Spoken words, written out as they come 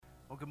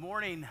Good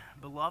morning,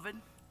 beloved.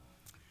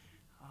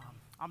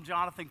 I'm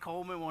Jonathan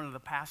Coleman, one of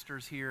the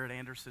pastors here at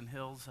Anderson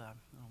Hills. I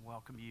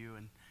welcome you,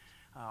 and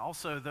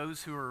also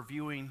those who are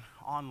viewing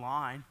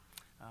online,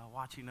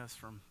 watching us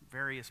from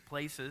various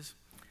places.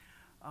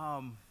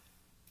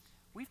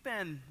 We've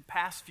been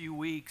past few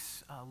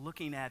weeks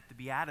looking at the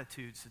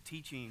Beatitudes, the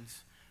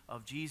teachings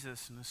of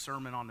Jesus in the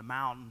Sermon on the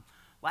Mount. And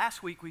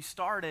last week we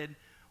started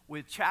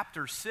with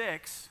chapter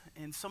 6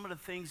 and some of the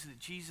things that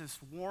Jesus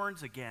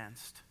warns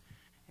against,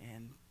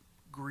 and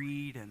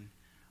greed and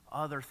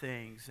other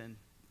things, and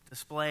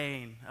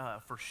displaying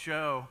for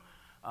show,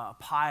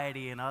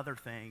 piety and other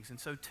things. And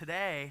so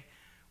today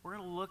we're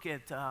going to look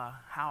at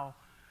how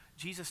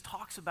Jesus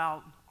talks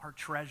about our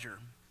treasure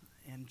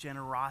and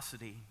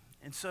generosity.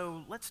 And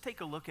so let's take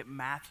a look at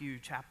Matthew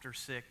chapter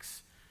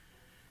 6,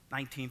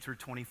 19 through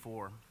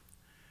 24.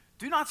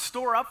 Do not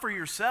store up for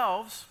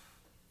yourselves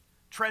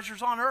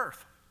treasures on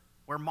earth,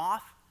 where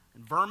moth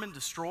and vermin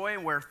destroy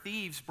and where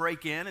thieves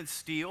break in and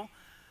steal.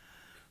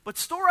 But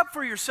store up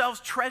for yourselves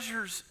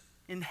treasures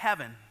in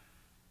heaven,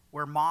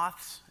 where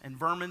moths and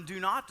vermin do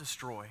not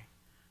destroy,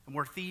 and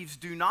where thieves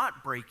do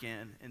not break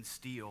in and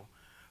steal.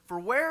 For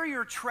where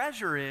your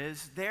treasure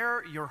is,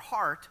 there your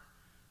heart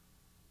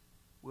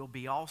will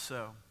be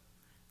also.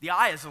 The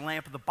eye is the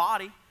lamp of the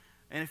body,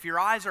 and if your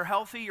eyes are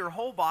healthy, your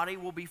whole body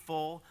will be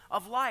full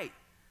of light.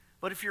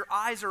 But if your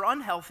eyes are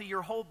unhealthy,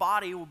 your whole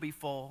body will be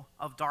full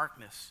of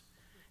darkness.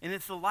 And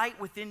if the light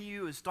within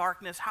you is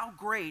darkness, how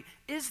great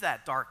is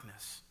that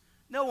darkness?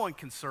 No one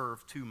can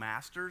serve two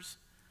masters.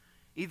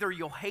 Either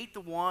you'll hate the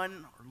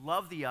one or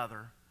love the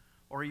other,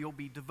 or you'll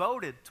be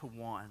devoted to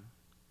one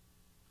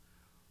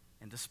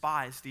and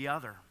despise the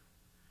other.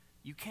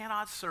 You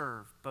cannot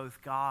serve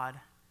both God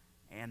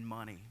and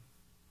money.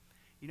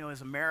 You know,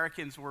 as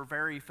Americans, we're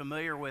very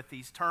familiar with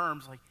these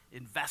terms like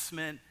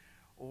investment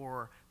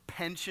or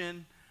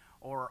pension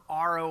or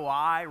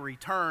ROI,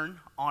 return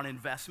on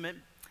investment.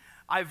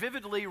 I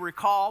vividly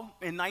recall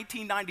in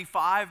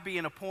 1995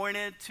 being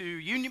appointed to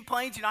Union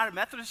Plains United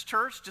Methodist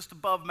Church just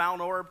above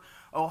Mount Orab,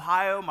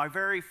 Ohio, my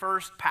very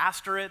first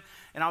pastorate,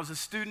 and I was a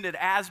student at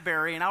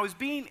Asbury, and I was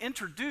being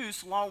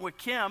introduced along with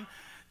Kim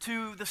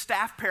to the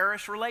staff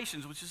parish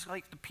relations, which is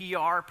like the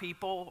PR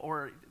people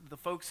or the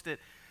folks that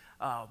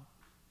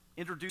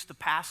introduce the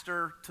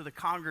pastor to the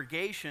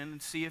congregation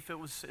and see if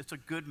it's a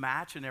good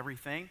match and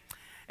everything.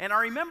 And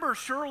I remember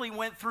Shirley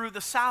went through the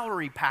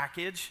salary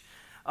package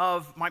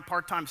of my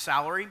part-time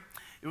salary.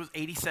 It was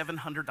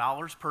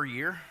 $8,700 per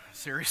year,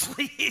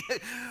 seriously.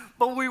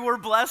 But we were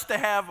blessed to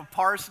have a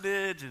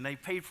parsonage, and they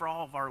paid for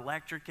all of our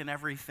electric and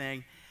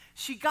everything.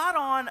 She got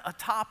on a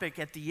topic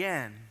at the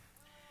end.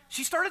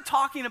 She started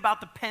talking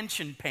about the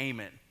pension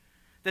payment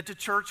that the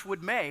church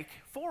would make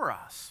for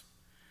us.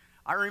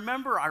 I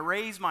remember I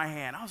raised my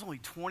hand. I was only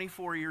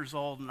 24 years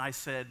old, and I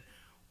said,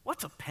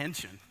 "What's a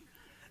pension?"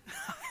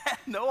 I had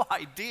no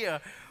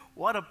idea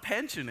what a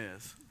pension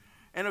is.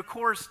 And of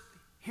course,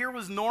 here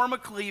was Norma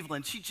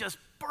Cleveland. She just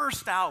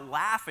burst out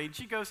laughing.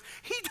 She goes,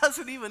 "He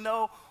doesn't even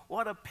know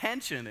what a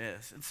pension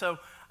is." And so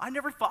I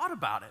never thought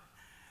about it.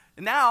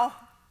 And now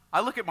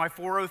I look at my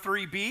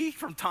 403B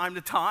from time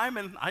to time,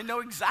 and I know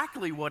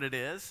exactly what it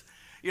is.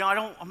 You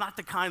know, I'm not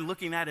the kind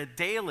looking at it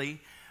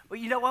daily. But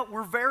you know what?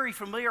 We're very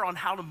familiar on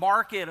how the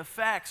market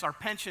affects our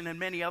pension in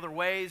many other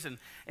ways, and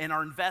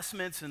our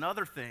investments and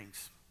other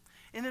things.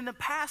 And in the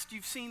past,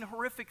 you've seen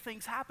horrific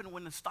things happen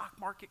when the stock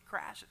market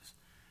crashes.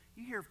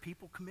 You hear of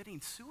people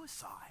committing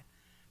suicide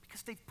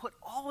because they've put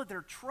all of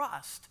their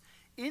trust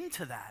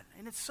into that.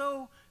 And it's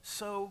so,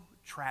 so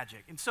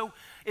tragic. And so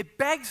it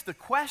begs the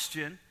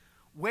question,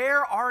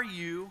 where are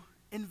you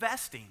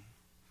investing?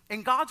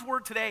 In God's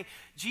word today,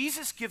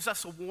 Jesus gives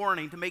us a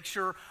warning to make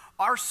sure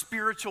our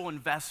spiritual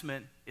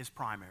investment is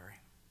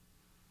primary.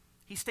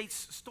 He states,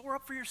 store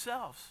up for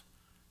yourselves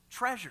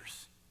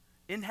treasures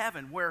in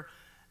heaven where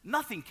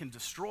nothing can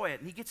destroy it.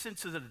 And he gets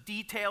into the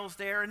details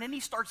there, and then he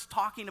starts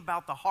talking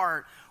about the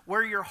heart.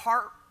 Where your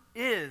heart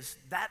is,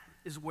 that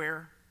is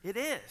where it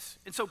is.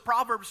 And so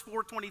Proverbs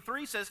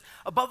 4:23 says,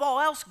 above all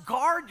else,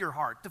 guard your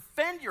heart,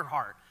 defend your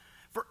heart,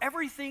 for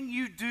everything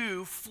you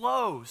do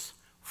flows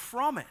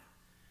from it.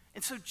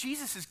 And so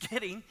Jesus is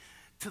getting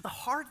to the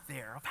heart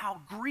there of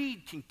how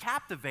greed can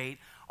captivate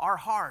our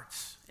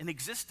hearts and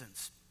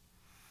existence.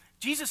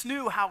 Jesus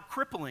knew how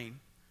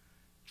crippling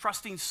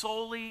trusting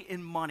solely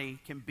in money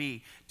can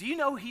be. Do you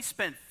know he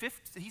spent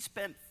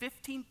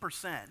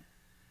 15%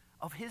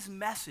 of his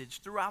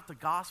message throughout the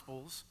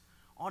Gospels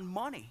on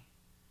money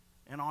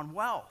and on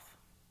wealth?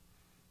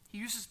 He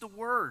uses the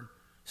word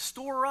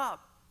store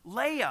up,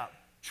 lay up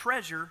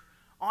treasure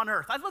on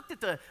earth. I looked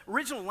at the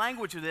original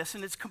language of this,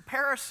 and it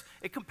compares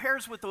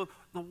with the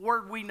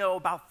word we know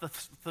about the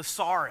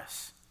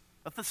thesaurus.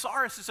 A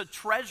thesaurus is a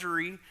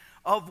treasury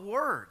of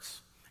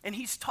words. And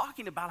he's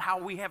talking about how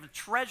we have a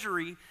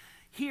treasury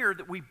here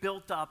that we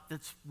built up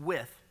that's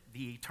with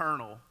the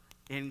eternal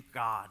in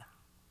God.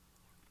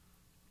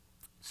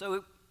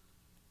 So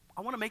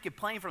I want to make it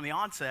plain from the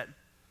onset,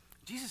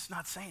 Jesus is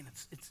not saying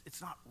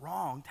it's not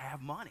wrong to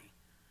have money.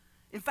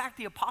 In fact,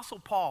 the Apostle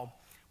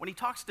Paul, when he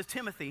talks to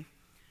Timothy,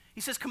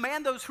 He says,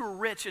 command those who are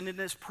rich and in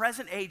this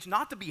present age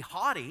not to be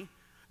haughty,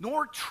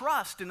 nor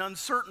trust in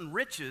uncertain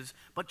riches,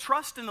 but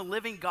trust in the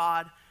living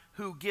God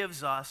who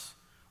gives us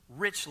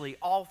richly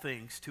all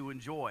things to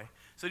enjoy.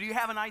 So do you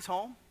have a nice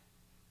home?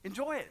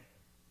 Enjoy it.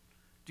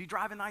 Do you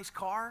drive a nice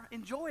car?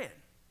 Enjoy it.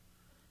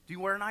 Do you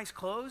wear nice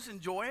clothes?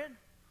 Enjoy it.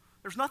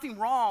 There's nothing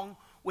wrong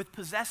with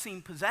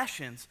possessing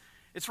possessions.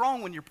 It's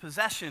wrong when your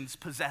possessions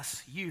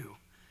possess you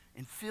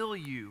and fill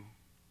you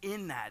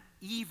in that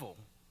evil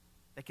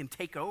that can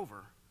take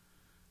over.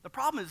 The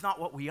problem is not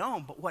what we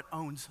own, but what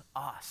owns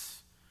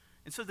us.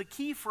 And so the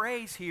key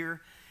phrase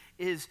here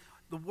is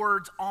the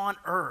words on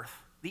earth.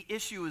 The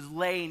issue is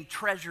laying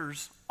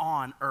treasures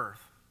on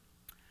earth.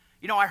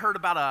 You know, I heard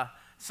about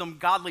some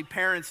godly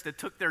parents that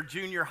took their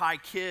junior high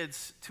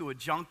kids to a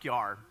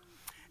junkyard.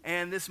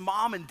 And this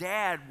mom and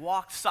dad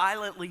walked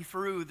silently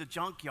through the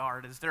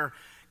junkyard as their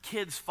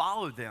kids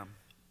followed them.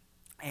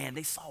 And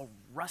they saw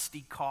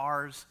rusty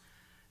cars,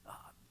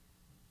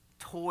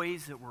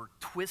 toys that were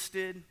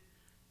twisted,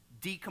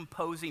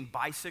 decomposing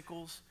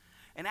bicycles.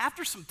 And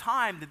after some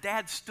time, the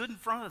dad stood in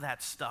front of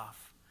that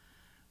stuff.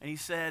 And he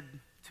said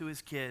to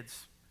his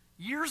kids,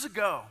 years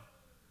ago,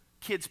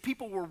 kids,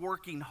 people were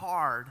working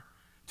hard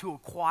to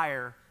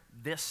acquire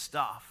this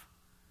stuff.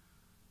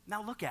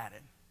 Now look at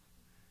it.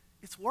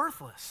 It's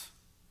worthless.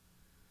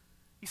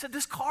 He said,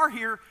 this car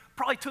here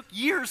probably took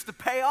years to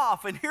pay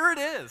off, and here it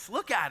is.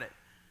 Look at it.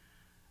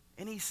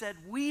 And he said,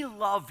 we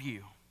love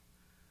you.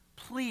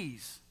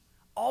 Please,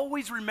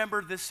 always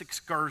remember this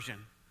excursion.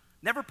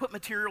 Never put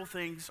material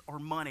things or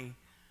money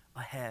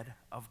ahead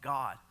of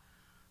God.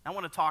 I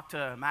want to talk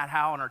to Matt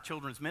Howe and our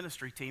children's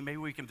ministry team. Maybe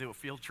we can do a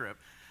field trip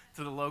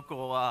to the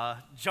local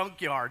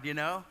junkyard, you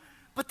know.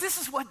 But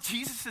this is what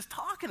Jesus is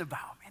talking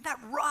about, man. That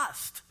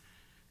rust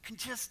can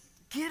just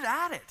get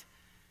at it.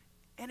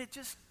 And it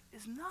just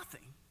is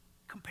nothing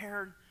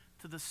compared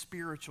to the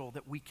spiritual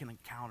that we can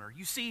encounter.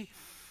 You see,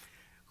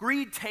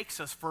 greed takes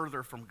us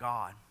further from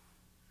God,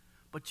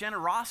 but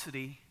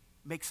generosity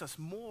makes us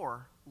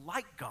more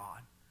like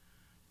God.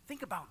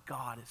 Think about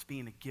God as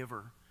being a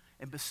giver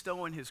and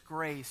bestowing his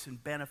grace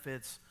and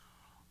benefits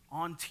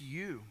onto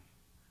you.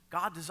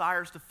 God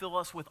desires to fill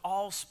us with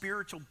all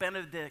spiritual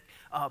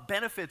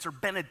benefits or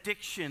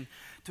benediction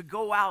to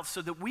go out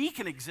so that we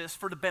can exist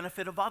for the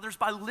benefit of others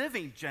by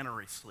living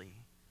generously.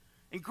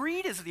 And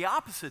greed is the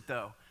opposite,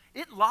 though.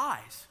 It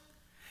lies.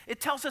 It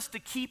tells us to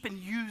keep and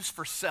use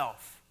for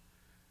self.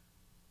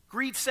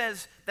 Greed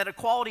says that a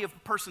quality of a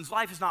person's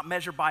life is not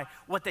measured by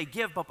what they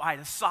give, but by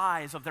the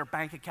size of their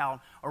bank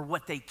account or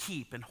what they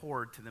keep and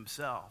hoard to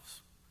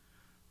themselves.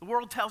 The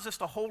world tells us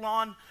to hold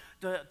on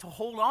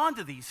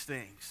to these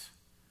things.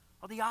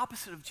 Well, the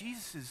opposite of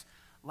Jesus is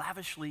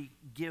lavishly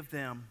give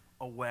them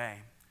away.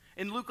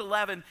 In Luke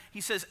 11,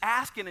 he says,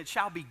 ask and it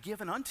shall be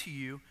given unto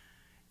you.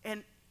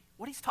 And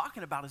what he's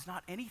talking about is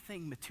not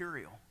anything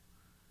material.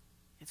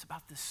 It's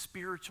about the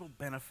spiritual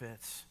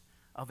benefits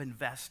of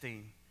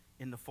investing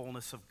in the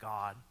fullness of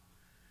God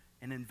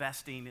and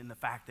investing in the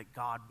fact that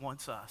God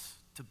wants us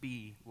to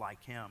be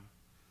like him.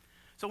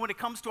 So when it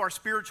comes to our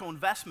spiritual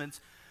investments,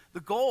 the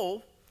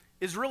goal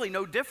is really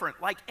no different.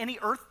 Like any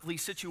earthly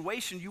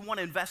situation, you want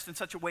to invest in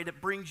such a way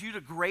that brings you the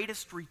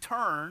greatest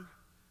return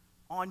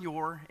on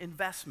your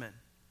investment.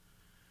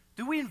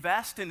 Do we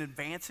invest in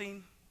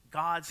advancing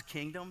God's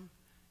kingdom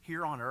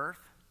here on earth?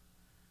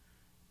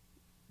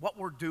 What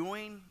we're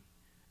doing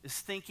is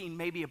thinking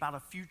maybe about a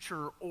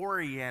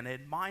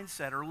future-oriented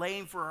mindset or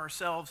laying for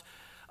ourselves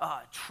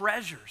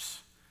treasures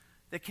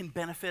that can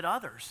benefit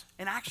others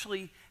and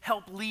actually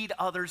help lead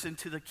others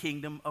into the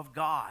kingdom of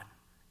God.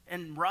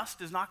 And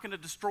rust is not going to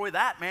destroy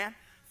that, man.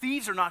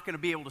 Thieves are not going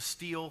to be able to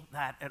steal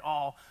that at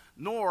all,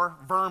 nor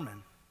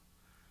vermin.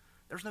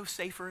 There's no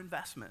safer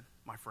investment,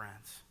 my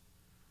friends.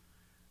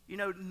 You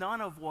know,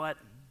 none of what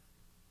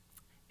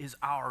is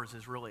ours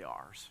is really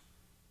ours.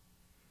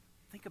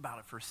 Think about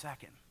it for a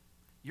second.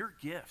 Your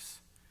gifts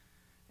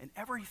and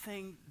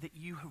everything that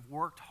you have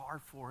worked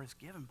hard for is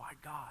given by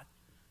God.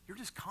 You're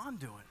just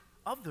conduit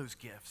of those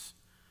gifts.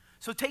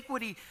 So take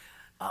what he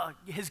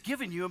has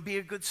given you and be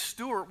a good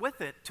steward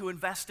with it to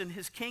invest in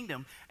his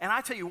kingdom. And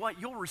I tell you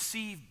what, you'll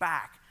receive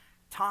back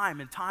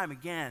time and time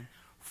again,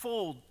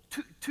 fold,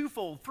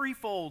 twofold,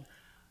 threefold,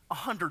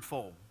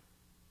 100-fold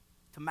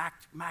to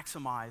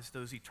maximize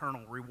those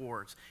eternal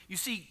rewards. You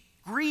see,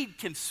 greed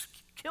can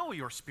kill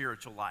your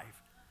spiritual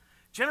life.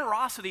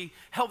 Generosity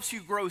helps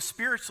you grow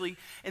spiritually,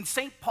 and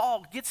St.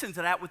 Paul gets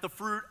into that with the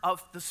fruit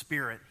of the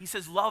Spirit. He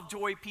says love,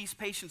 joy, peace,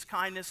 patience,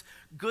 kindness,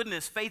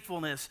 goodness,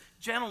 faithfulness,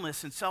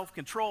 gentleness, and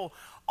self-control.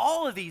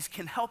 All of these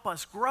can help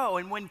us grow,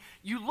 and when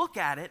you look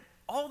at it,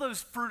 all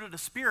those fruit of the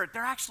Spirit,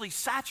 they're actually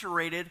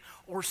saturated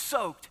or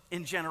soaked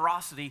in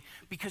generosity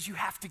because you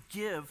have to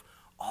give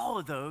all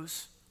of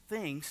those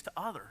things to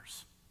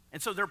others.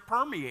 And so they're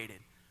permeated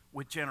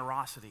with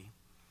generosity.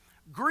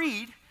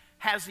 Greed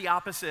has the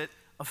opposite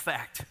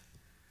effect.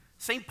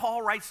 St.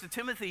 Paul writes to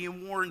Timothy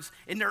and warns,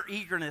 in their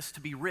eagerness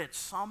to be rich,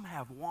 some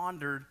have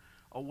wandered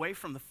away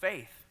from the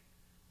faith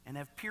and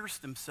have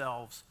pierced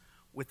themselves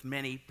with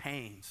many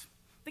pains.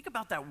 Think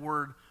about that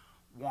word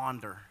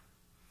wander.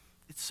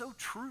 It's so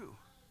true.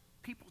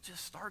 People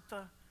just start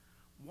to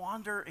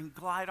wander and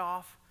glide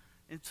off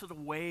into the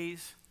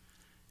ways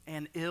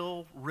and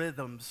ill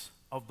rhythms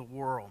of the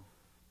world.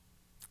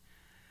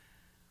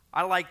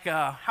 How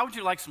would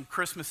you like some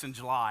Christmas in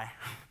July?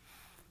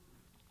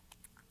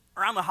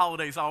 Around the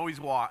holidays, I always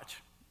watch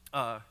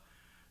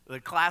the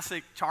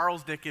classic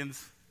Charles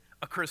Dickens,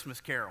 A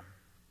Christmas Carol.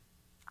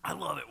 I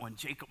love it when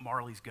Jacob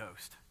Marley's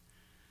ghost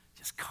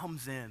just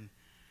comes in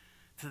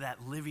to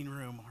that living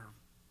room where,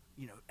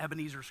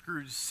 Ebenezer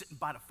Scrooge is sitting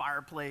by the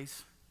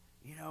fireplace,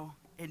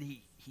 and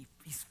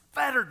he's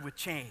fettered with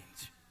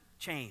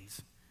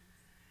chains.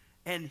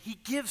 And he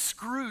gives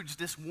Scrooge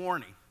this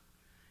warning.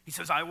 He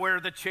says, I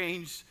wear the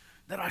chains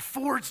that I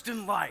forged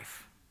in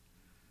life.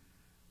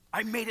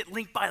 I made it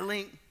link by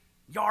link,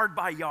 yard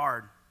by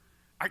yard.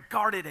 I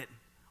guarded it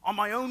on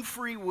my own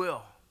free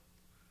will.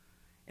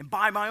 And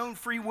by my own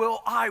free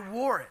will, I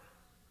wore it.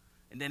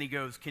 And then he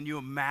goes, can you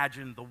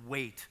imagine the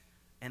weight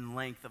and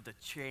length of the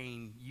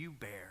chain you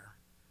bear?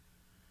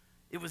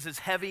 It was as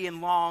heavy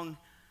and long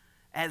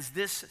as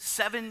this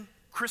 7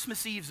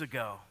 Christmas Eves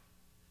ago.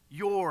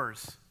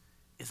 Yours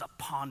is a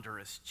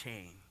ponderous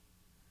chain.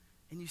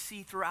 And you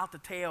see throughout the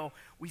tale,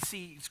 we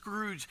see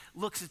Scrooge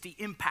looks at the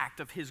impact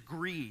of his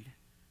greed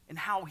and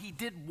how he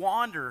did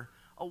wander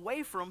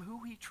away from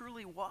who he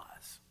truly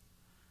was.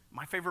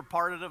 My favorite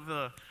part of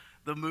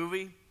the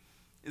movie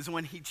is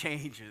when he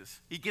changes.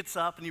 He gets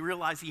up and he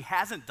realizes he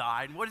hasn't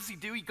died. And what does he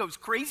do? He goes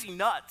crazy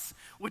nuts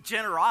with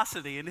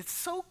generosity. And it's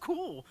so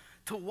cool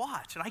to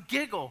watch. And I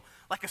giggle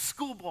like a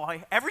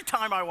schoolboy every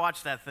time I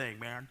watch that thing,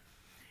 man.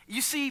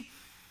 You see,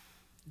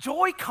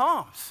 joy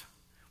comes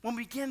when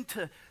we begin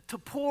to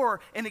pour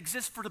and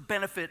exist for the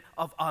benefit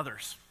of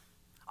others.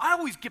 I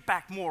always get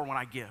back more when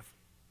I give.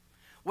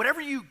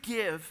 Whatever you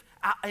give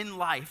in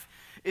life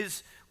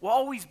will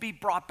always be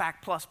brought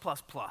back plus.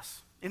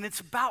 And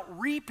it's about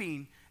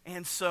reaping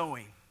and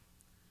sowing.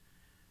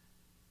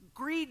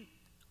 Greed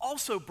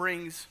also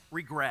brings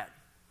regret.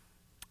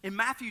 In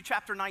Matthew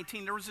chapter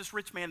 19, there was this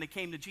rich man that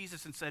came to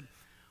Jesus and said,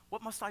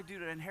 what must I do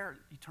to inherit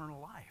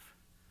eternal life?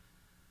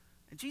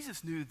 And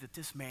Jesus knew that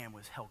this man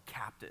was held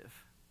captive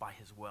by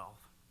his wealth.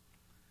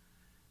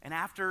 And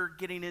after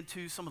getting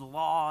into some of the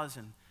laws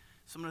and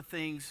some of the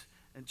things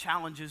and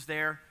challenges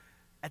there,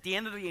 at the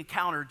end of the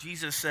encounter,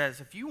 Jesus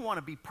says, if you want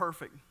to be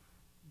perfect,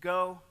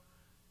 go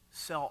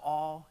sell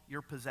all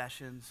your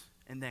possessions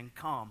and then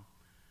come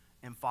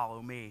and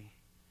follow me.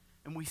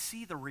 And we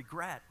see the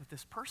regret with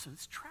this person.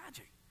 It's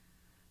tragic.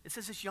 It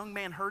says this young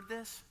man heard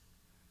this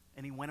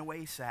and he went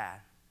away sad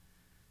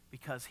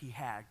because he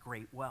had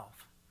great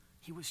wealth.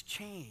 He was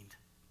chained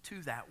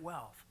to that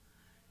wealth.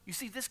 You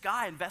see, this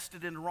guy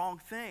invested in the wrong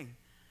thing,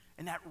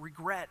 and that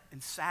regret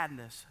and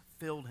sadness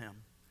filled him.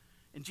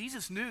 And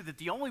Jesus knew that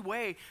the only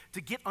way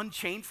to get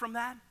unchained from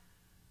that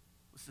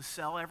was to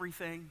sell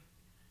everything,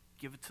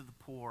 give it to the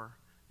poor,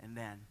 and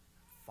then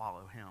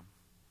follow him.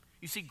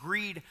 You see,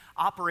 greed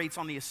operates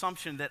on the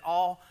assumption that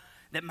all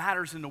that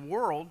matters in the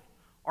world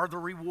are the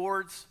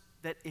rewards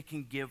that it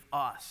can give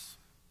us.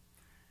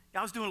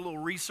 I was doing a little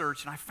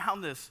research, and I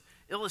found this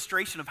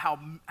illustration of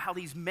how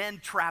these men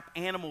trap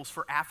animals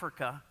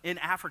in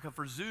Africa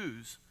for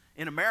zoos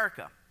in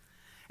America.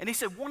 And they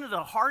said one of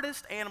the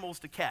hardest animals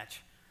to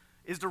catch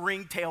is the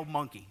ring-tailed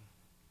monkey.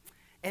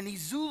 And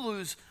these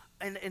Zulus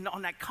and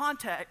on that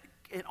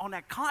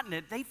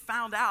continent, they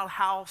found out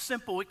how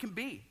simple it can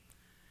be.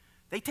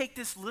 They take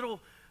this little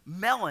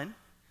melon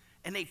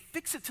and they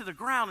fix it to the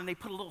ground and they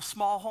put a little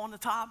small hole on the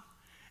top,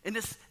 and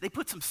they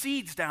put some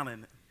seeds down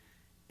in it.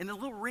 And the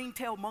little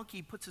ring-tailed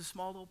monkey puts his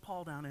small little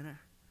paw down in it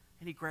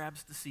and he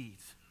grabs the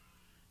seeds.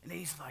 And then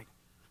he's like,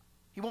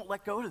 he won't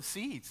let go of the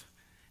seeds.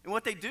 And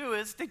what they do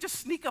is they just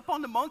sneak up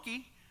on the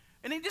monkey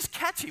and they just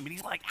catch him. And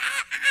he's like,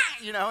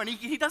 and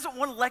he doesn't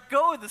want to let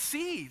go of the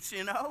seeds,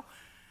 And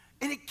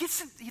it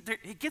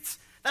gets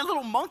that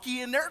little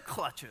monkey in their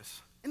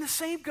clutches. And the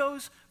same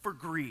goes for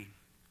greed,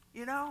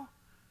 It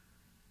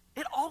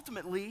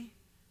ultimately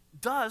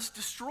does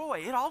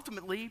destroy. It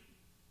ultimately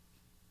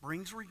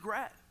brings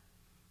regret.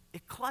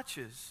 It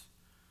clutches.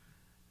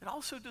 It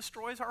also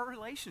destroys our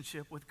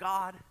relationship with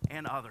God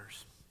and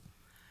others.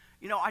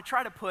 I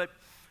try to put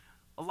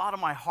a lot of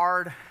my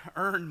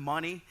hard-earned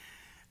money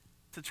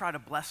to try to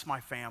bless my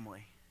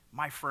family,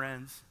 my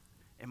friends,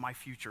 and my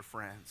future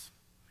friends.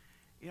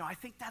 I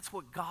think that's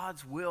what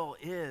God's will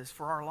is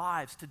for our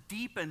lives, to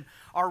deepen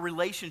our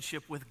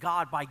relationship with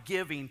God by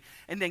giving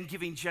and then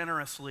giving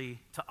generously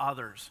to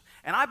others.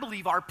 And I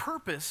believe our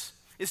purpose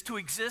is to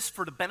exist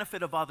for the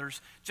benefit of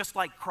others, just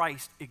like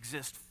Christ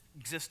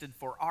existed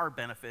for our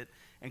benefit,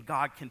 and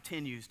God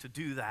continues to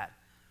do that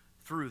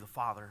through the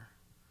Father,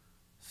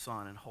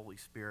 Son, and Holy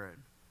Spirit.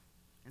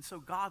 And so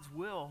God's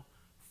will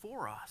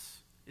for us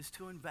is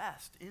to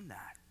invest in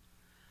that.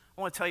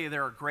 I want to tell you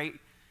there are great,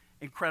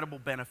 incredible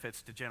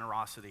benefits to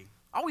generosity.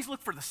 I always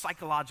look for the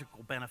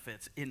psychological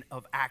benefits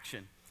of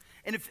action.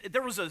 And if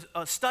there was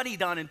a study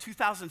done in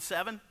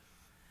 2007,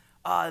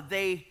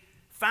 they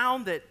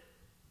found that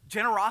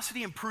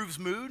generosity improves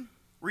mood,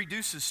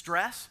 reduces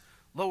stress,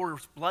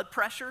 lowers blood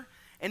pressure,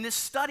 And this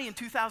study in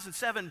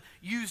 2007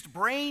 used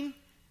brain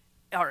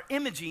or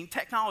imaging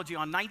technology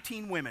on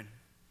 19 women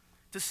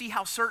to see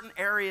how certain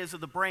areas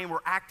of the brain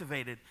were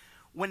activated.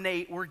 When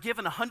they were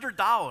given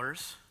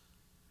 $100,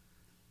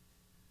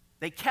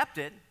 they kept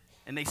it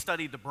and they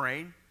studied the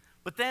brain.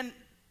 But then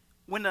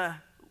when the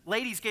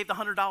ladies gave the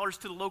 $100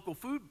 to the local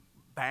food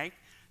bank,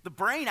 the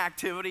brain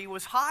activity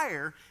was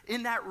higher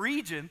in that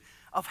region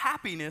of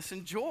happiness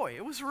and joy.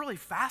 It was really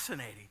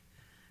fascinating.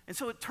 And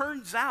so it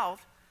turns out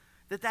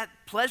that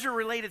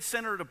pleasure-related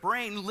center of the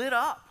brain lit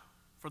up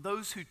for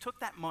those who took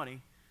that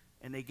money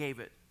and they gave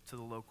it to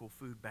the local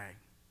food bank.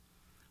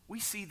 We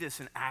see this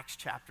in Acts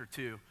chapter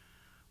 2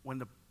 when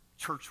the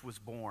church was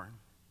born.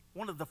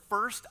 One of the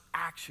first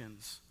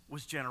actions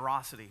was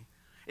generosity.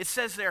 It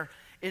says there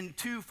in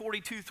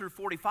 2:42 through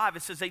 45,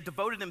 it says they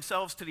devoted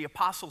themselves to the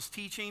apostles'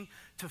 teaching,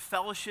 to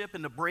fellowship,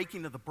 and the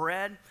breaking of the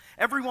bread.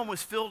 Everyone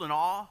was filled in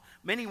awe.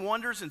 Many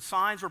wonders and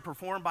signs were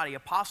performed by the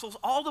apostles.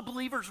 All the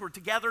believers were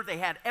together. They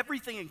had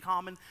everything in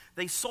common.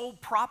 They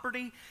sold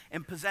property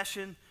and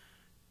possession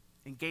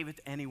and gave it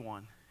to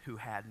anyone who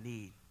had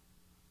need.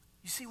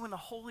 You see, when the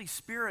Holy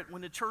Spirit,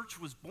 when the church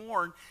was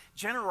born,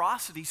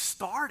 generosity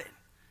started.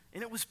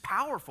 And it was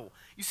powerful.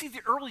 You see,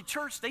 the early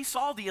church, they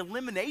saw the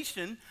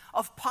elimination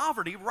of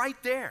poverty right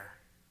there.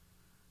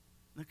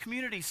 The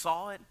community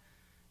saw it,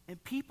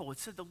 and people, it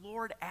said the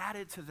Lord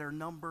added to their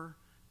number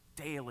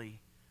daily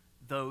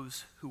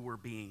those who were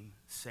being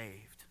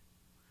saved.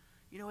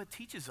 You know, it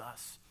teaches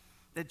us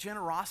that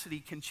generosity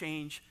can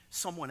change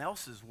someone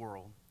else's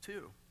world,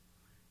 too.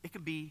 It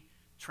can be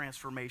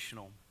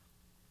transformational.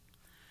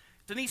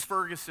 Denise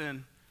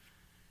Ferguson,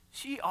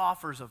 she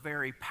offers a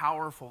very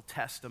powerful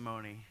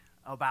testimony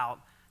about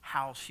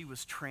how she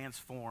was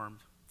transformed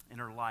in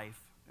her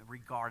life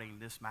regarding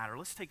this matter.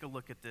 Let's take a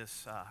look at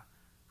this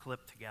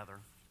clip together.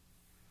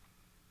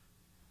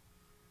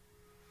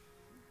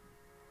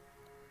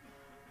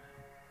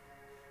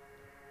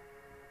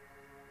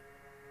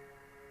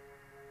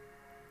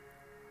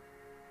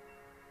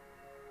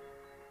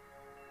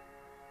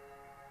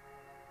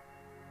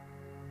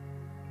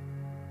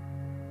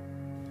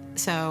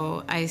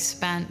 So I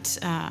spent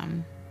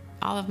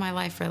all of my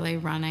life really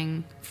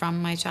running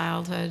from my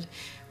childhood,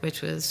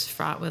 which was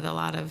fraught with a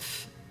lot of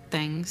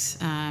things,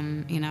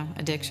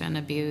 addiction,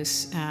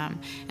 abuse,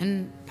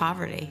 and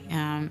poverty.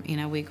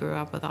 We grew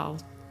up with all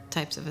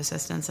types of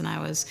assistance, and I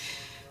was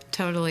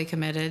totally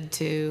committed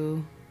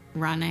to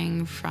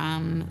running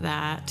from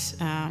that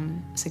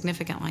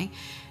significantly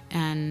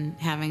and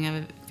having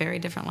a very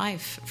different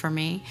life for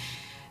me.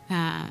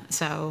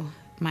 So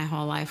my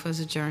whole life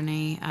was a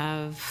journey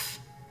of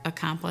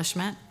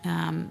accomplishment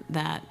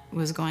that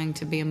was going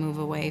to be a move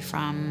away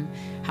from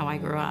how I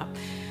grew up.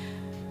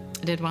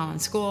 I did well in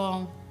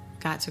school,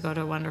 got to go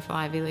to a wonderful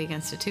Ivy League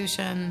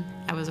institution.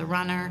 I was a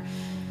runner.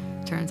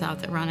 Turns out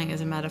that running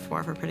is a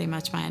metaphor for pretty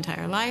much my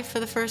entire life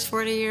for the first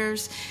 40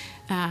 years.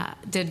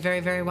 Did very,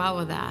 very well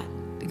with that.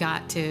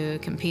 Got to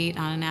compete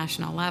on a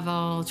national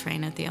level,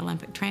 train at the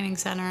Olympic Training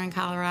Center in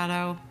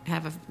Colorado,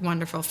 have a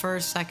wonderful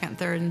first, second,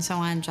 third, and so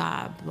on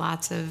job.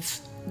 Lots of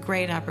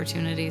great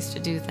opportunities to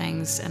do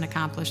things and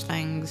accomplish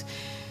things,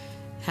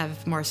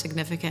 have more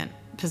significant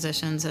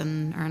positions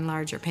and earn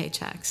larger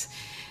paychecks.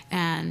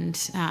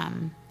 And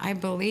I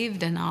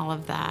believed in all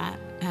of that,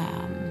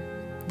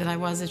 that I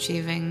was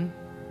achieving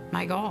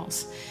my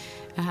goals.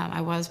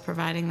 I was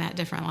providing that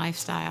different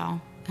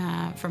lifestyle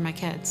for my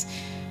kids.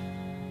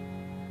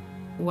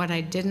 What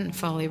I didn't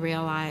fully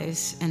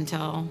realize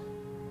until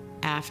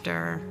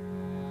after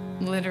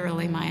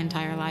literally my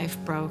entire life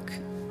broke,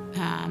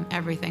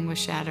 everything was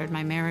shattered.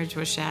 My marriage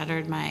was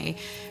shattered. My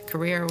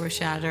career was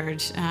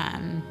shattered.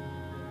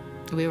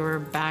 We were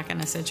back in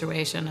a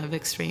situation of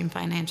extreme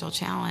financial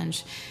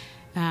challenge,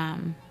 that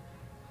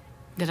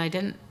I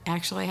didn't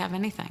actually have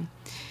anything.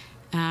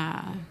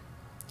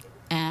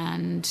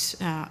 And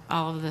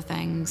all of the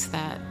things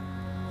that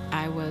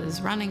I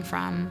was running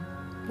from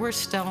were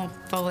still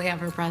fully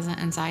ever present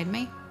inside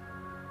me.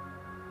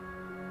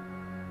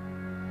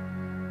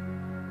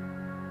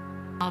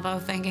 Although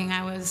thinking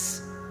I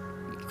was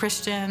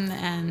Christian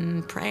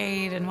and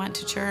prayed and went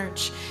to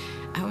church,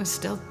 I was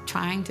still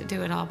trying to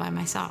do it all by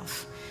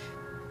myself.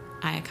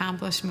 I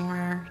accomplished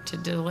more to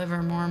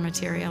deliver more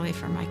materially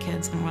for my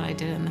kids, and what I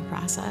did in the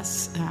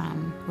process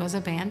was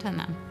abandon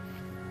them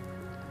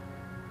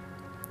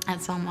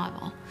at some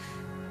level.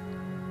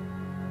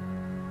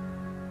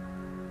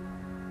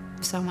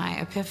 So my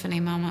epiphany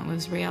moment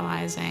was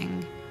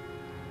realizing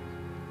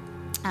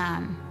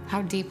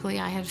how deeply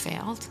I had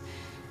failed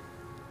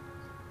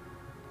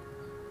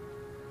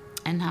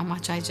and how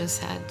much I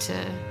just had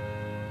to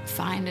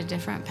find a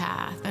different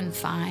path and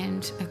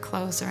find a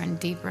closer and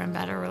deeper and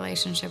better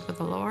relationship with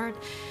the Lord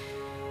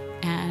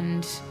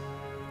and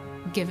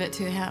give it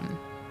to Him.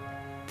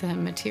 The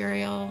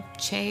material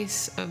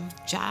chase of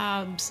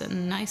jobs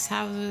and nice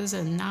houses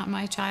and not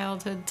my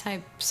childhood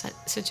type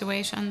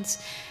situations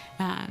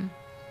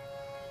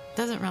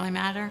doesn't really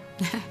matter.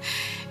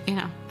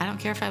 I don't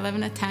care if I live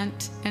in a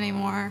tent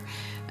anymore.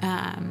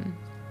 I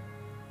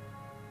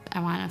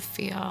want to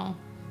feel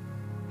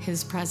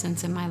his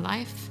presence in my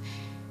life.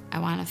 I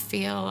want to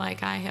feel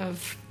like I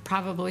have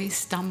probably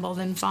stumbled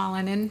and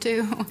fallen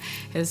into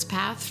his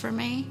path for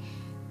me.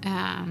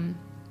 And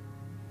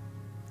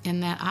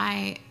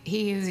that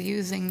he is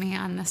using me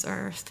on this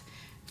earth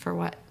for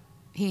what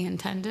he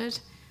intended.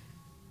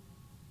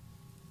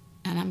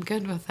 And I'm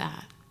good with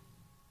that.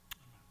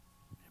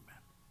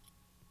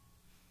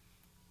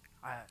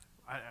 Amen.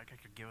 I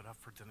could give it up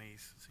for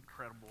Denise. It's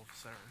incredible,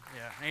 Sarah.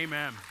 Yeah,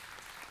 amen.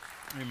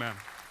 Amen.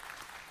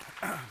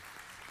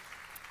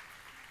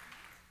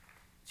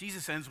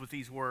 Jesus ends with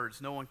these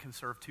words: no one can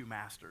serve two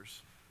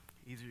masters.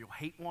 Either you'll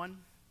hate one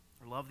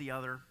or love the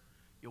other.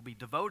 You'll be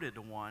devoted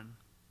to one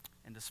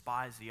and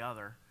despise the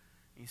other.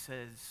 He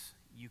says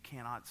you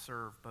cannot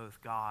serve both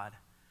God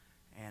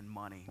and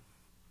money.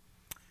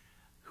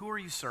 Who are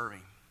you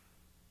serving?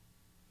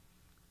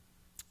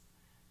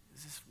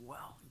 Is this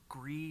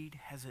greed?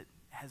 Has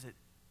it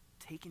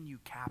taken you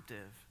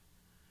captive?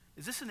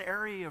 Is this an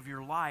area of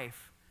your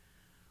life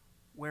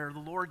where the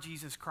Lord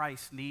Jesus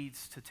Christ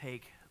needs to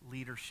take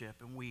leadership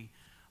and we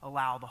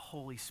allow the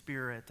Holy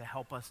Spirit to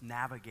help us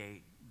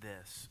navigate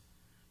this?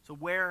 So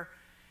where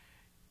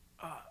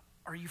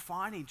are you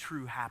finding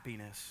true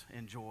happiness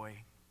and joy?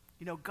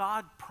 You know,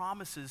 God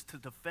promises to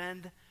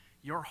defend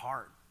your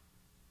heart,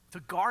 to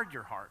guard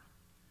your heart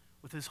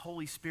with his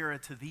Holy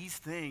Spirit to these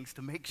things,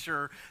 to make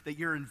sure that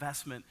your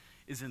investment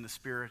is in the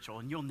spiritual,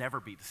 and you'll never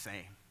be the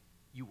same.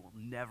 You will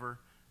never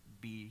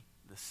be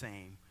the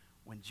same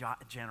when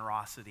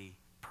generosity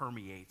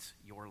permeates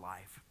your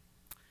life.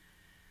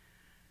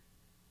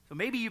 So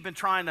maybe you've been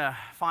trying to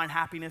find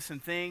happiness in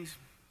things.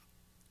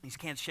 You just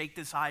can't shake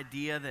this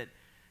idea that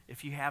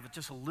if you have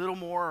just a little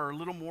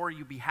more,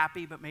 you'll be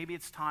happy. But maybe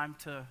it's time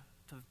to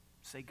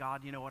say,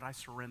 God, you know what? I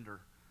surrender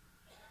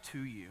to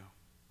you.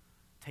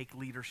 Take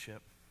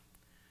leadership.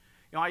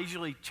 You know, I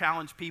usually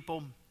challenge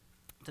people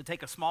to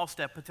take a small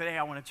step, but today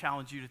I want to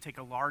challenge you to take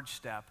a large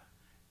step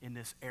in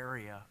this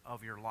area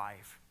of your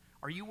life.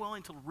 Are you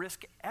willing to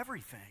risk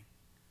everything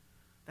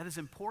that is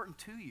important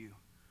to you,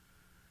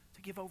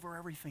 to give over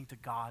everything to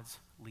God's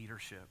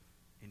leadership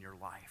in your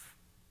life?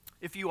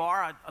 If you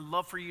are, I'd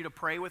love for you to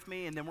pray with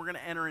me, and then we're going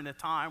to enter into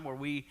time where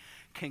we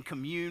can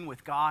commune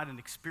with God and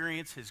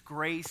experience his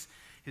grace,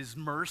 his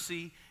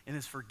mercy, and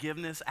his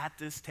forgiveness at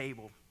this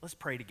table. Let's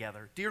pray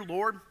together. Dear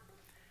Lord,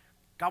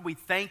 God, we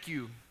thank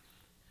you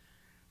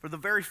for the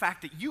very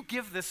fact that you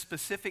give this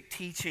specific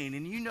teaching,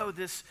 and you know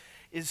this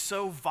is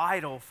so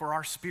vital for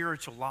our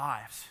spiritual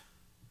lives.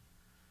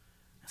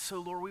 So,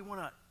 Lord, we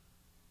want to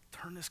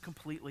turn this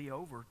completely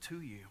over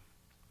to you.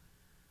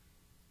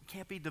 We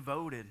can't be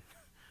devoted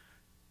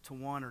to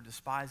one or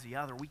despise the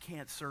other. We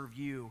can't serve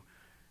you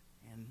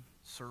and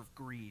serve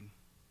greed.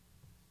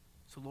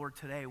 So, Lord,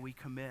 today we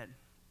commit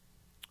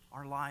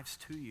our lives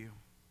to you,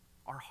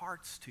 our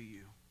hearts to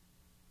you.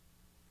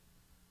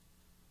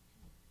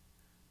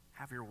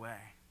 Have your way.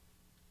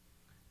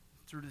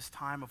 Through this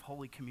time of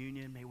Holy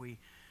Communion, may we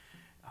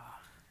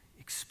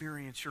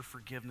experience your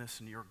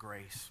forgiveness and your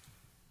grace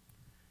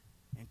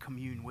and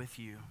commune with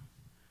you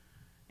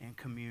and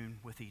commune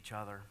with each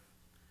other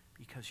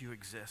because you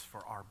exist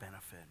for our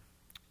benefit.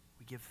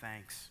 We give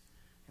thanks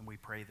and we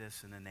pray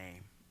this in the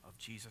name of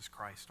Jesus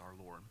Christ our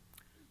Lord.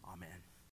 Amen.